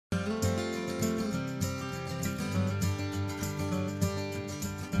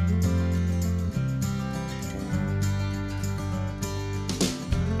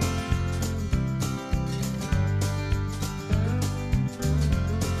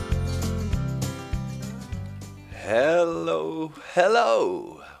Hello,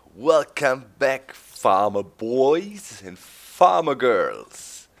 hello! Welcome back, farmer boys and farmer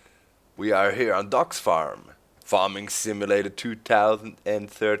girls. We are here on Docm77, Farming Simulator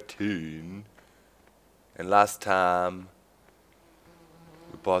 2013. And last time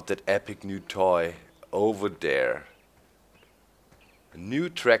we bought that epic new toy over there. A new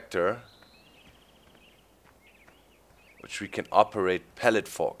tractor which we can operate pallet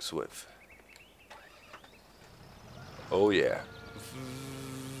forks with. Oh yeah.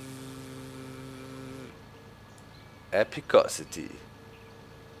 Epicosity.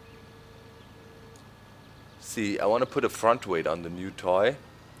 See, I want to put a front weight on the new toy.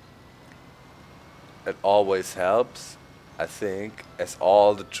 It always helps, I think, as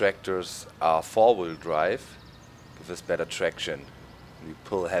all the tractors are four-wheel drive. Gives us better traction when you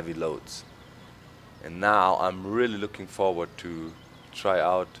pull heavy loads. And now I'm really looking forward to try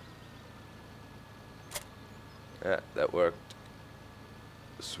out. Yeah, that worked.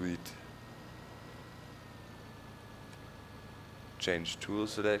 Sweet. Change tool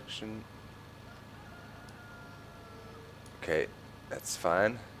selection. Okay, that's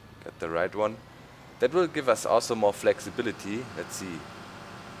fine. Got the right one. That will give us also more flexibility. Let's see.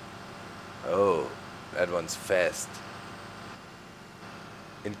 Oh, that one's fast.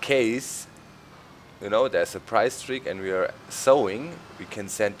 In case, you know, there's a price streak and we are sowing, we can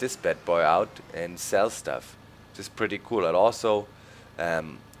send this bad boy out and sell stuff. Which is pretty cool. And also,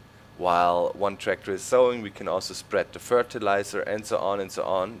 while one tractor is sowing, we can also spread the fertilizer and so on and so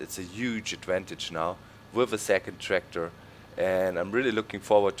on. It's a huge advantage now with a second tractor. And I'm really looking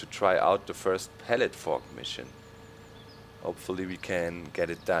forward to try out the first pallet fork mission. Hopefully we can get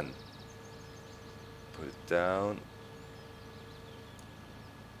it done. Put it down.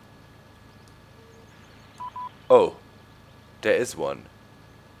 Oh, there is one.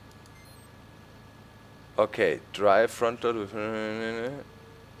 Okay, drive front load with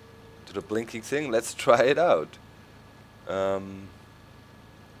to the blinking thing. Let's try it out.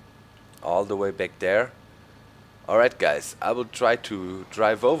 All the way back there. Alright guys, I will try to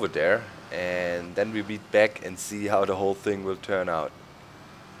drive over there and then we meet back and see how the whole thing will turn out.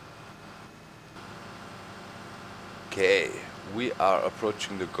 Okay, we are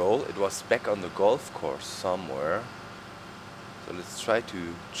approaching the goal. It was back on the golf course somewhere. So let's try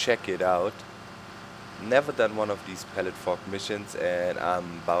to check it out. Never done one of these pallet fork missions and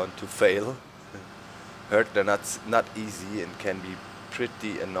I'm bound to fail. Heard they're not easy and can be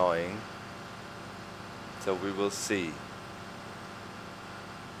pretty annoying. So we will see.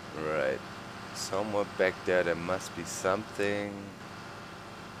 Right. Somewhere back there must be something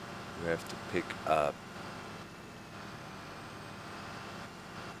we have to pick up.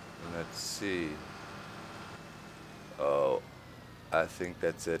 Let's see. Oh, I think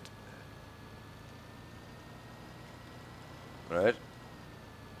that's it. Right?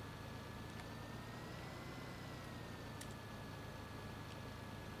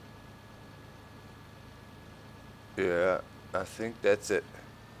 Yeah, I think that's it.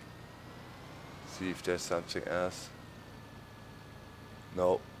 See if there's something else.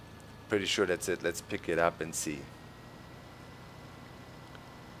 No, pretty sure that's it. Let's pick it up and see.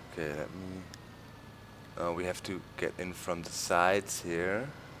 Okay, let me... we have to get in from the sides here,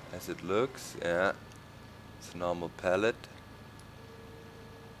 as it looks. Yeah, it's a normal pallet.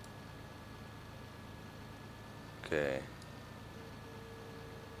 Okay.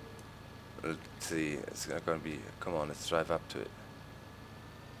 Let's see, it's not gonna be... Come on, let's drive up to it.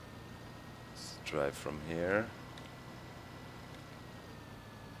 Let's drive from here.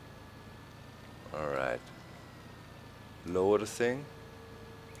 Alright. Lower the thing.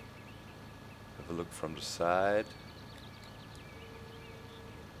 Have a look from the side.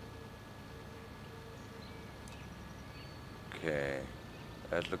 Okay.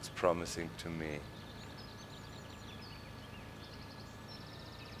 That looks promising to me.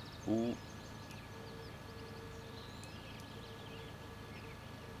 Ooh.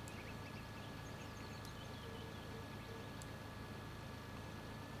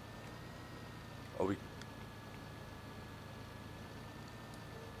 Oh, we...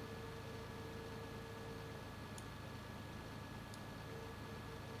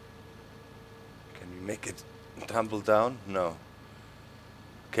 Can we make it tumble down? No.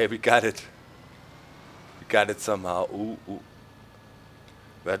 Okay, we got it. We got it somehow. Ooh, ooh.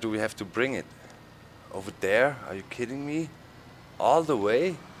 Where do we have to bring it? Over there? Are you kidding me? All the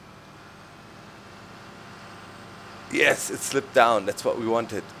way? Yes, it slipped down. That's what we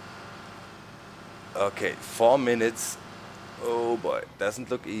wanted. Okay, 4 minutes. Oh boy, doesn't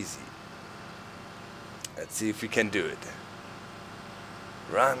look easy. Let's see if we can do it.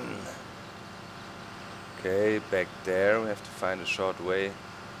 Run. Okay, back there we have to find a short way.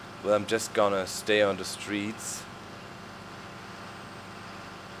 Well, I'm just gonna stay on the streets.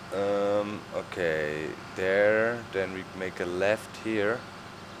 Okay, there, then we make a left here.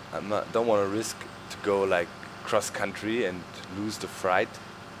 Don't want to risk to go like cross country and lose the fright.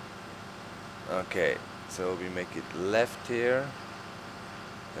 Okay, so we make it left here,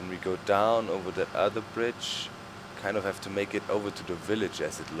 and we go down over that other bridge. Kind of have to make it over to the village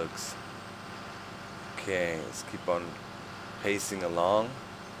as it looks. Okay, let's keep on pacing along.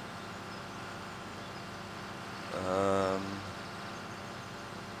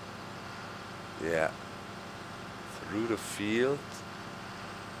 Yeah, through the field,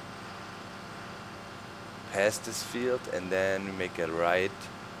 past this field, and then we make a right.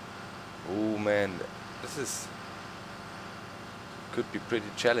 Oh man, this could be pretty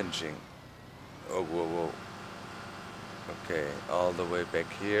challenging. Oh, whoa, whoa. Okay, all the way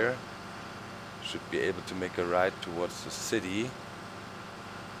back here. Should be able to make a right towards the city.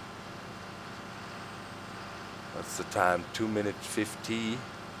 What's the time? 2 minutes 50.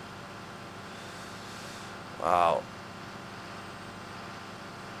 Wow.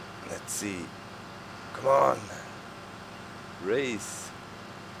 Let's see. Come on. Race.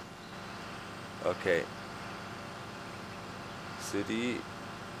 Okay. City.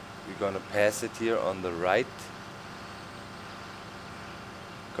 We're gonna pass it here on the right.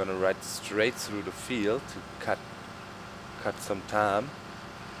 Gonna ride straight through the field to cut some time.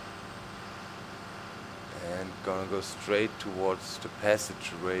 And gonna go straight towards the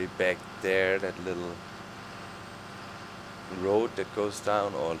passageway back there, that little road that goes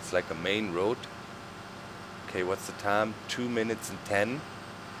down, or it's like a main road. Okay, what's the time? 2 minutes and 10.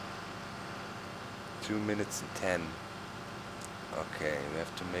 2 minutes and 10. Okay, we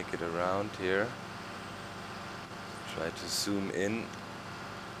have to make it around here. Try to zoom in.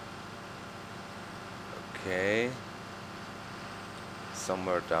 Okay.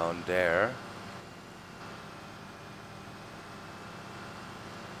 Somewhere down there.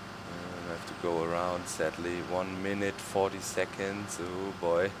 I have to go around, sadly. 1 minute, 40 seconds. Oh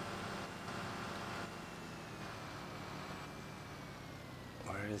boy.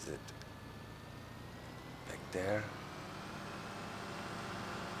 Where is it? Back there.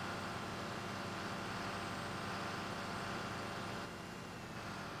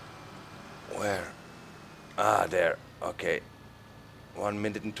 Where? Ah, there. Okay. 1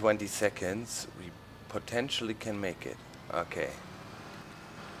 minute and 20 seconds. We potentially can make it. Okay.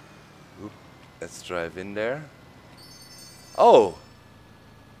 Oop. Let's drive in there. Oh!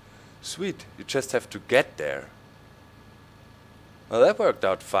 Sweet. You just have to get there. Well, that worked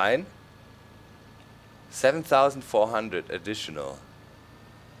out fine. 7,400 additional.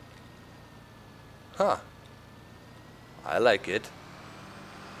 Huh. I like it.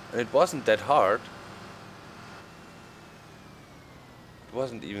 And it wasn't that hard. It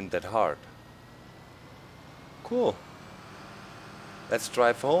wasn't even that hard. Cool. Let's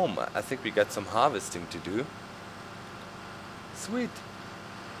drive home. I think we got some harvesting to do. Sweet.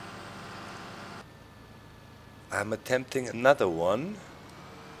 I'm attempting another one.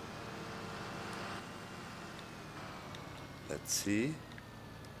 Let's see.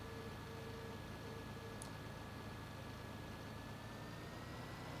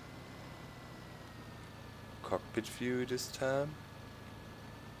 Cockpit view this time.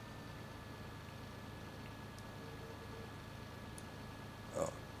 Oh,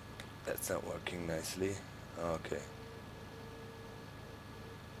 that's not working nicely. Okay.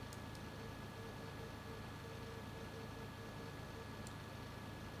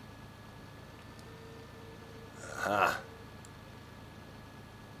 Aha.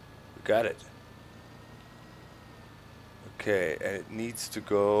 We got it. Okay, and it needs to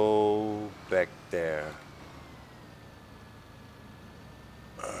go back there.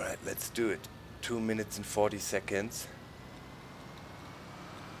 Alright, let's do it. 2 minutes and 40 seconds.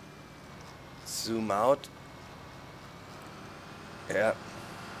 Zoom out. Yeah.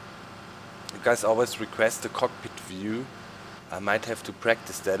 You guys always request the cockpit view. I might have to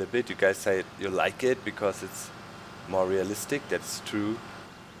practice that a bit. You guys say you like it because it's more realistic. That's true.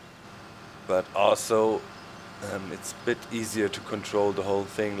 But also, it's a bit easier to control the whole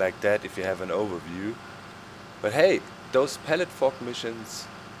thing like that if you have an overview. But hey, those pallet fork missions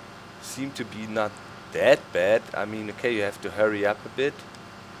seem to be not that bad. I mean, okay, you have to hurry up a bit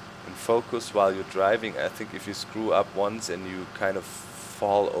and focus while you're driving. I think if you screw up once and you kind of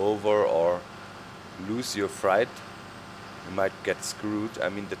fall over or lose your fright, you might get screwed. I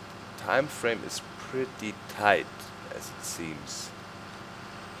mean, the time frame is pretty tight, as it seems.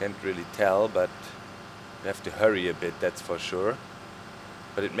 Can't really tell, but you have to hurry a bit, that's for sure.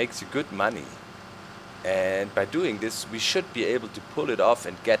 But it makes you good money. And by doing this, we should be able to pull it off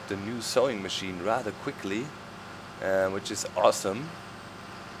and get the new sowing machine rather quickly, which is awesome,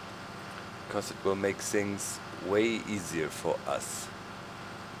 because it will make things way easier for us.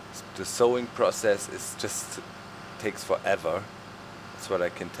 The sowing process is just takes forever. That's what I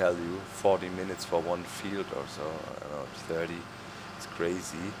can tell you. 40 minutes for one field or so. I don't know, 30. It's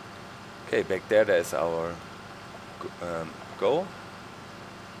crazy. Okay, back there's our go.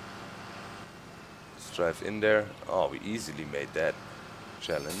 Let's drive in there. Oh, we easily made that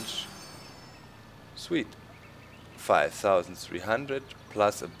challenge. Sweet. 5,300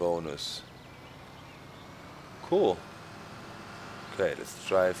 plus a bonus. Cool. Okay, let's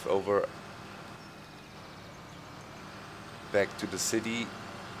drive over back to the city.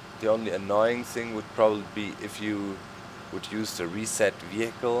 The only annoying thing would probably be if you would use the reset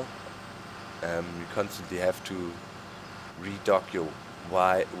vehicle. You constantly have to redock your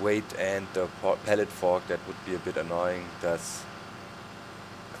weight and the pallet fork. That would be a bit annoying. Thus,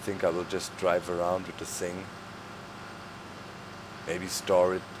 I think I will just drive around with the thing. Maybe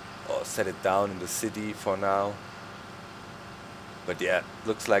store it or set it down in the city for now. But yeah,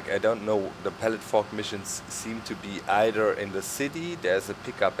 looks like, I don't know, the pallet fork missions seem to be either in the city. There's a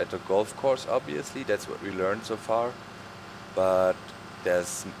pickup at the golf course, obviously, that's what we learned so far. But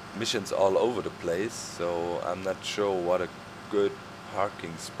there's missions all over the place, so I'm not sure what a good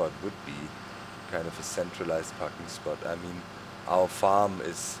parking spot would be. Kind of a centralized parking spot. I mean, our farm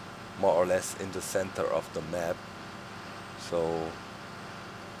is more or less in the center of the map, so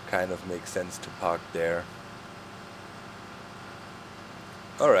kind of makes sense to park there.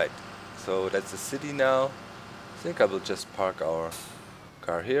 Alright, so that's the city now. I think I will just park our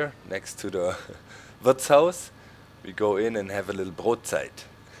car here next to the Wirtshaus. We go in and have a little Brotzeit.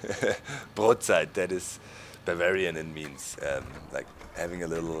 Brotzeit, that is Bavarian and means like having a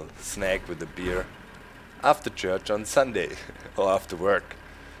little snack with a beer after church on Sunday or after work.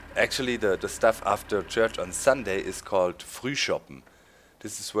 Actually, the stuff after church on Sunday is called Frühschoppen.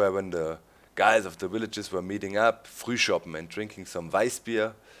 This is where, when the guys of the villages were meeting up, Frühschoppen, and drinking some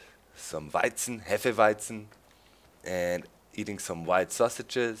Weissbier, some Weizen, Hefeweizen, and eating some white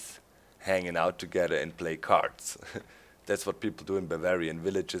sausages, hanging out together and play cards. That's what people do in Bavarian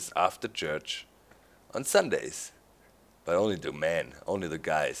villages after church on Sundays. But only the men, only the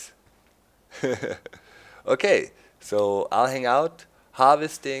guys. Okay, so I'll hang out,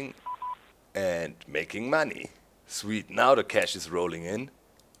 harvesting and making money. Sweet, now the cash is rolling in.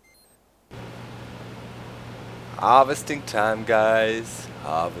 Harvesting time, guys.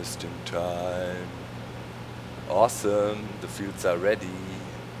 Harvesting time. Awesome, the fields are ready.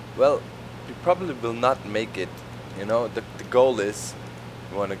 Well, we probably will not make it. You know, the goal is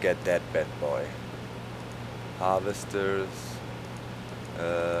we want to get that bad boy. Harvesters,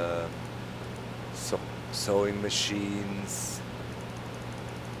 sewing machines.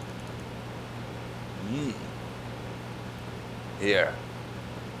 Here.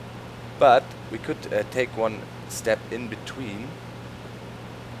 But we could take one step in between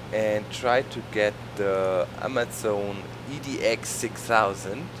and try to get the Amazon EDX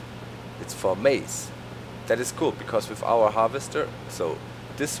 6000. It's for maize. That is cool, because with our harvester, so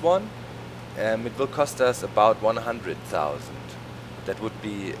this one, it will cost us about 100,000. That would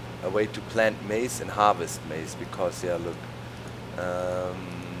be a way to plant maize and harvest maize, because, yeah, look, let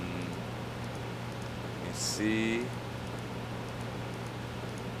me see,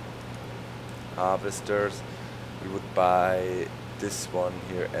 harvesters, we would buy this one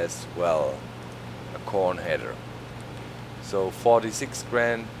here as well, a corn header. So 46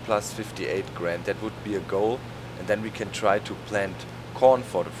 grand plus 58 grand, that would be a goal, and then we can try to plant corn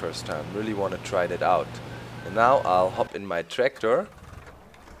for the first time. Really want to try that out. And now I'll hop in my tractor.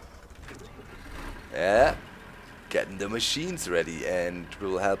 Yeah, getting the machines ready, and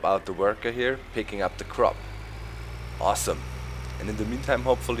we'll help out the worker here picking up the crop. Awesome. And in the meantime,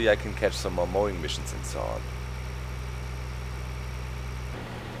 hopefully I can catch some more mowing missions and so on.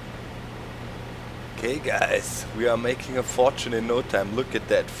 Okay guys, we are making a fortune in no time. Look at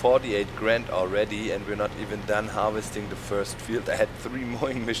that, 48 grand already, and we're not even done harvesting the first field. I had 3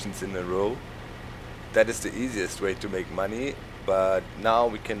 mowing missions in a row. That is the easiest way to make money, but now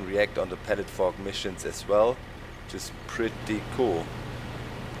we can react on the pallet fork missions as well, which is pretty cool.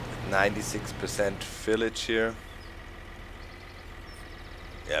 96% village here.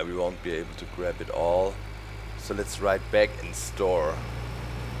 Yeah, we won't be able to grab it all, so let's ride back and store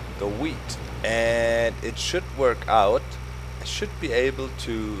the wheat, and it should work out. I should be able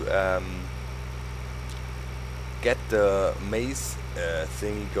to get the maize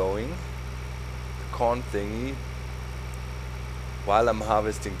thingy going, the corn thingy, while I'm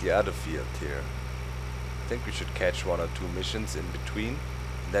harvesting the other field here. think we should catch 1 or 2 missions in between.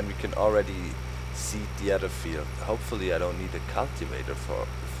 And then we can already seed the other field. Hopefully I don't need a cultivator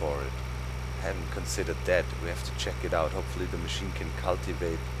for it. I haven't considered that. We have to check it out. Hopefully the machine can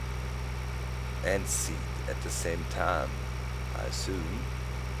cultivate and seed at the same time. I assume.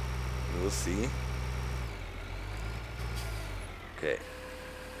 We'll see. Okay.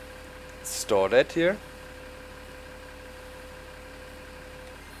 Store that here.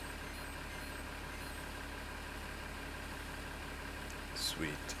 Sweet.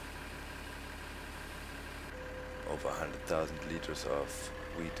 Over 100,000 liters of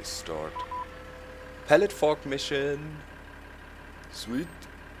wheat is stored. Pallet fork mission. Sweet.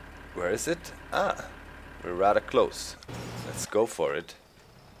 Where is it? Ah, we're rather close. Let's go for it.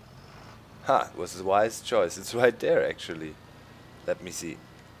 Ha, it was a wise choice. It's right there actually. Let me see.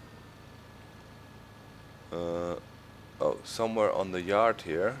 Oh, somewhere on the yard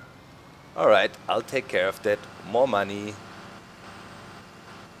here. Alright, I'll take care of that. More money.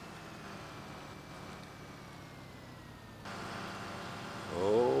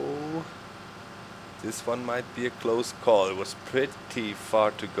 Oh, this one might be a close call. It was pretty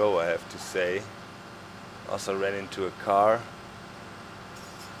far to go, I have to say. Also ran into a car.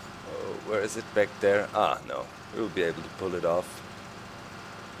 Oh, where is it? Back there? Ah, no. We'll be able to pull it off.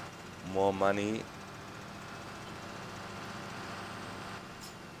 More money.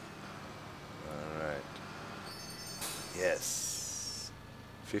 Alright. Yes.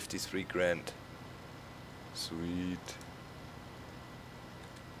 53 grand. Sweet.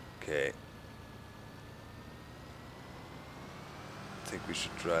 Okay. I think we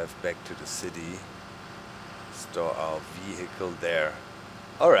should drive back to the city. Store our vehicle there.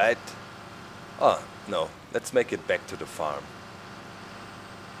 Alright. Oh, no. Let's make it back to the farm.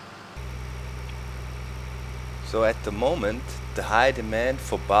 So at the moment, the high demand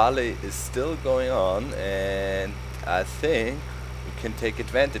for barley is still going on, and I think we can take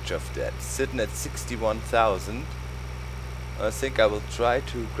advantage of that. Sitting at 61,000. I think I will try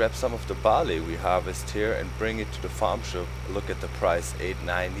to grab some of the barley we harvest here and bring it to the farm shop. Look at the price,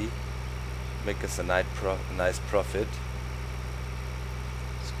 8.90. Make us a nice profit.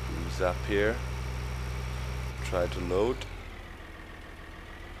 Screws up here. Try to load.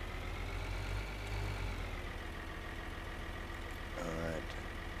 Alright.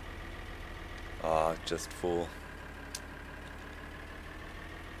 Ah, just full.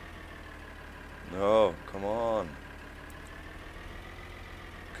 No, come on.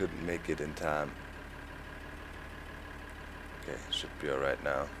 Couldn't make it in time. Okay, should be alright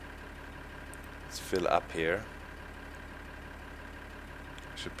now. Let's fill up here.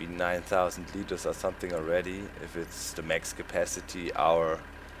 Should be 9,000 liters or something already. If it's the max capacity our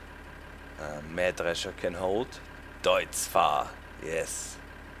Mähdrescher can hold. Deutz-Fahr, yes.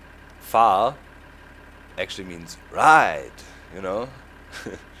 Fahr actually means ride, you know.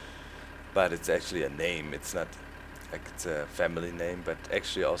 But it's actually a name. It's not like it's a family name, but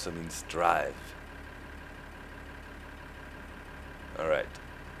actually also means drive. Alright.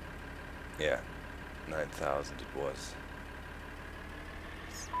 Yeah, 9,000 it was.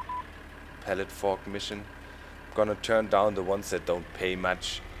 Pallet fork mission. I'm gonna turn down the ones that don't pay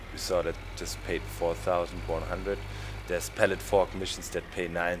much. We saw that just paid 4,100. There's pallet fork missions that pay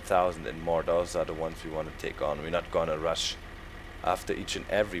 9,000 and more. Those are the ones we want to take on. We're not gonna rush after each and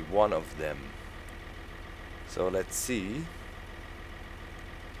every one of them. So let's see.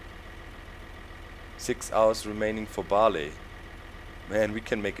 6 hours remaining for barley. Man, we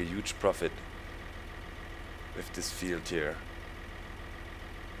can make a huge profit with this field here.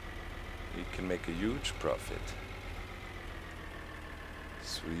 We can make a huge profit.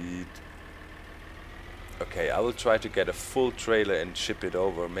 Sweet. Okay, I will try to get a full trailer and ship it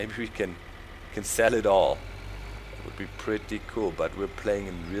over. Maybe we can sell it all. That would be pretty cool, but we're playing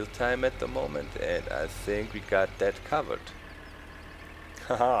in real time at the moment, and I think we got that covered.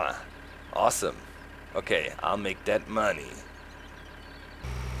 Haha, awesome. Okay, I'll make that money.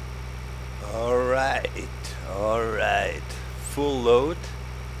 Alright, alright. Full load.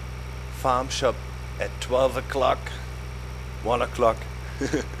 Farm shop at 12 o'clock. 1 o'clock.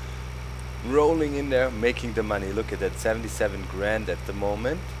 Rolling in there, making the money. Look at that, 77 grand at the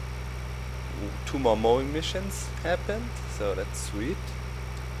moment. 2 more mowing missions happened, so that's sweet.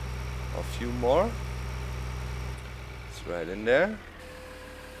 A few more. It's right in there.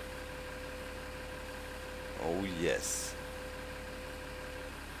 Oh yes.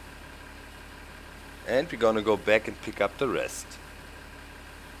 And we're gonna go back and pick up the rest.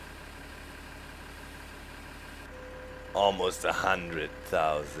 Almost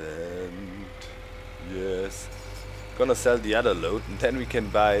 100,000. Yes. Gonna sell the other load, and then we can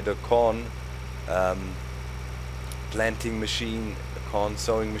buy the corn planting machine, the corn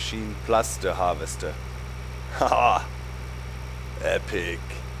sowing machine, plus the harvester. Haha! Epic!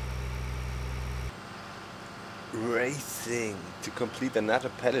 Racing! To complete another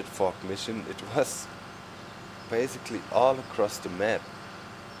pallet fork mission, it was basically all across the map.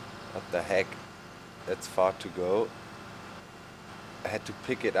 What the heck? That's far to go. I had to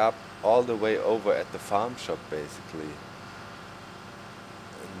pick it up all the way over at the farm shop basically.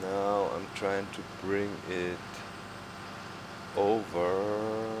 And now I'm trying to bring it over.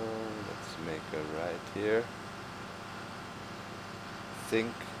 Let's make a right here.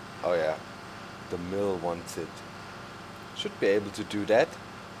 Think, oh yeah, the mill wants it. Should be able to do that.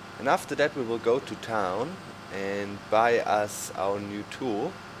 And after that we will go to town and buy us our new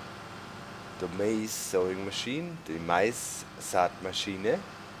tool. The maize sowing machine, the Maissaatmaschine.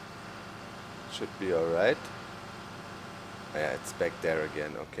 Should be alright. Yeah, it's back there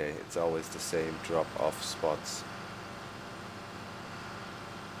again. Okay, it's always the same drop-off spots.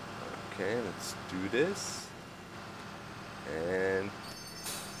 Okay, let's do this. And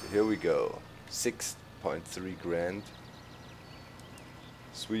here we go. 6.3 grand.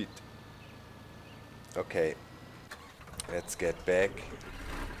 Sweet. Okay, let's get back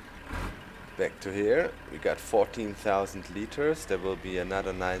to here. We got 14,000 liters. There will be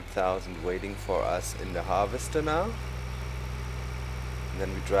another 9,000 waiting for us in the harvester now. And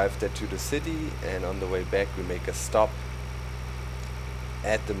then we drive that to the city, and on the way back we make a stop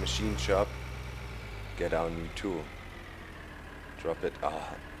at the machine shop, get our new tool, drop it.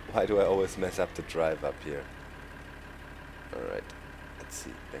 Ah, why do I always mess up the drive up here? Alright, let's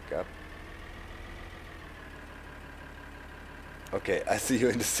see, back up. Okay, I see you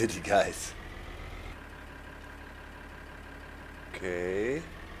in the city, guys. Okay.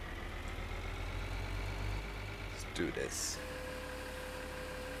 Let's do this.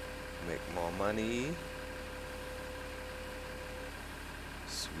 Make more money.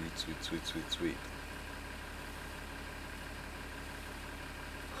 Sweet, sweet, sweet, sweet, sweet.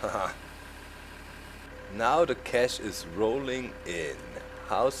 Haha. Now the cash is rolling in.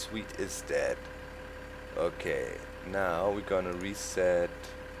 How sweet is that? Okay, now we're gonna reset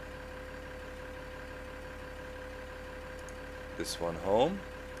this one home.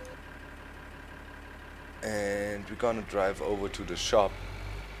 And we're gonna drive over to the shop.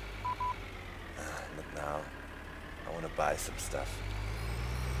 Not now. I wanna buy some stuff.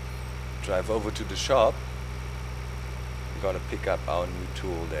 Drive over to the shop. We're gonna pick up our new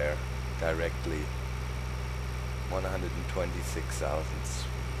tool there directly. 126,000.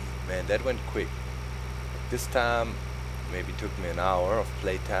 Man, that went quick. This time maybe took me an hour of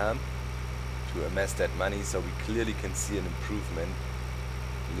playtime to amass that money, so we clearly can see an improvement.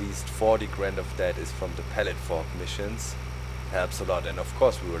 At least 40 grand of that is from the pallet fork missions. Helps a lot, and of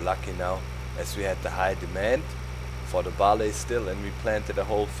course we were lucky now as we had the high demand for the barley still, and we planted a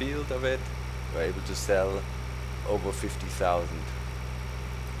whole field of it. We were able to sell over 50,000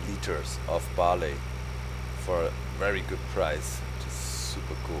 liters of barley for a very good price, which is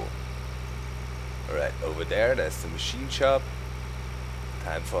super cool. Alright, over there's the machine shop.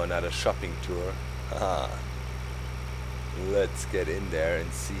 Time for another shopping tour. Haha. Let's get in there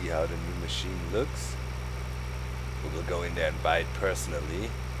and see how the new machine looks. We will go in there and buy it personally.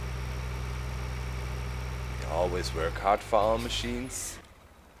 We always work hard for our machines,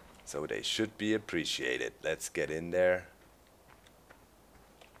 so they should be appreciated. Let's get in there.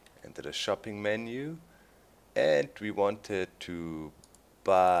 Enter the shopping menu. And we wanted to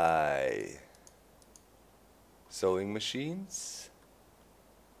buy sewing machines.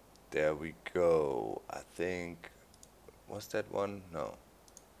 There we go. I think, was that one? No.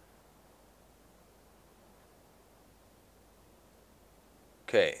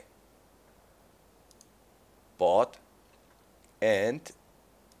 Okay. Bought. And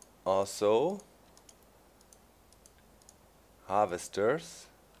also harvesters.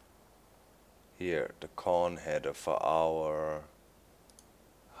 Here, the corn header for our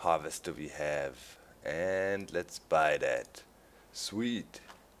harvester we have. And let's buy that. Sweet.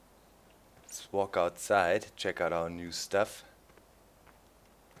 Let's walk outside, check out our new stuff.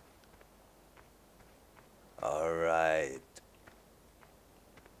 Alright.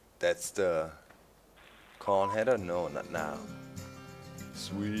 That's the corn header? No, not now.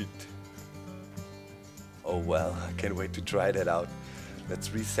 Sweet. Oh well, I can't wait to try that out.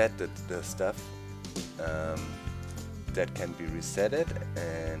 Let's reset the stuff. That can be resetted,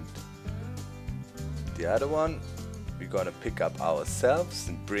 and the other one we're gonna pick up ourselves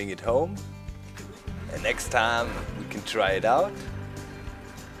and bring it home. And next time we can try it out,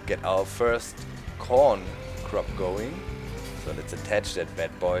 get our first corn crop going. So let's attach that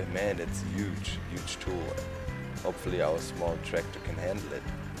bad boy. Man, that's a huge, huge tool. Hopefully our small tractor can handle it.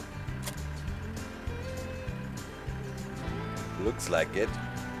 Looks like it.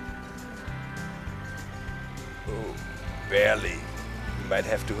 Oh, barely. We might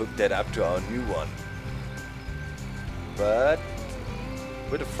have to hook that up to our new one. But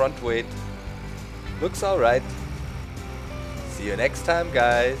with a front weight, looks alright. See you next time,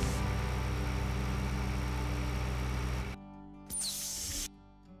 guys.